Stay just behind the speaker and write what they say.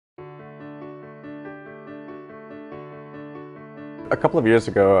A couple of years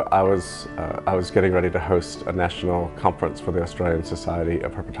ago, I was getting ready to host a national conference for the Australian Society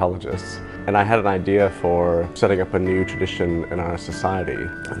of Herpetologists, and I had an idea for setting up a new tradition in our society.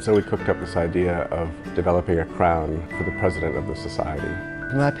 And so we cooked up this idea of developing a crown for the president of the society.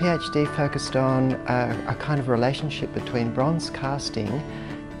 My PhD focused on a kind of relationship between bronze casting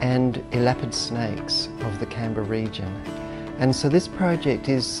and elapid snakes of the Canberra region. And so this project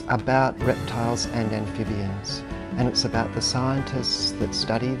is about reptiles and amphibians, and it's about the scientists that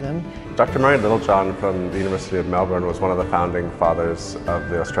study them. Dr. Murray Littlejohn from the University of Melbourne was one of the founding fathers of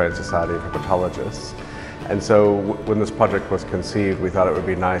the Australian Society of Herpetologists. And so when this project was conceived, we thought it would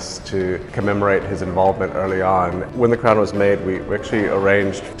be nice to commemorate his involvement early on. When the crown was made, we actually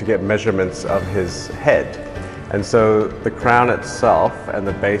arranged to get measurements of his head. And so the crown itself and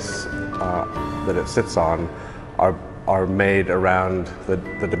the base that it sits on are made around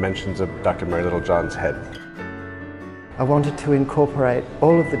the dimensions of Dr. Murray Littlejohn's head. I wanted to incorporate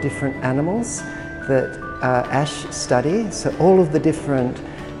all of the different animals that Ash study, so all of the different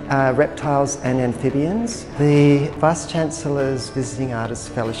reptiles and amphibians. The Vice Chancellor's Visiting Artists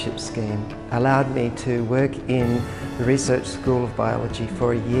Fellowship Scheme allowed me to work in the Research School of Biology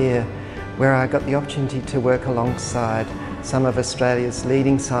for a year, where I got the opportunity to work alongside some of Australia's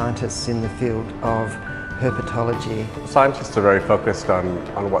leading scientists in the field of herpetology. Scientists are very focused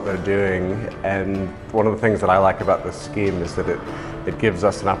on what they're doing, and one of the things that I like about this scheme is that it gives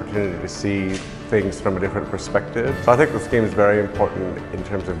us an opportunity to see things from a different perspective. So I think the scheme is very important in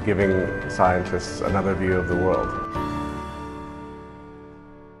terms of giving scientists another view of the world.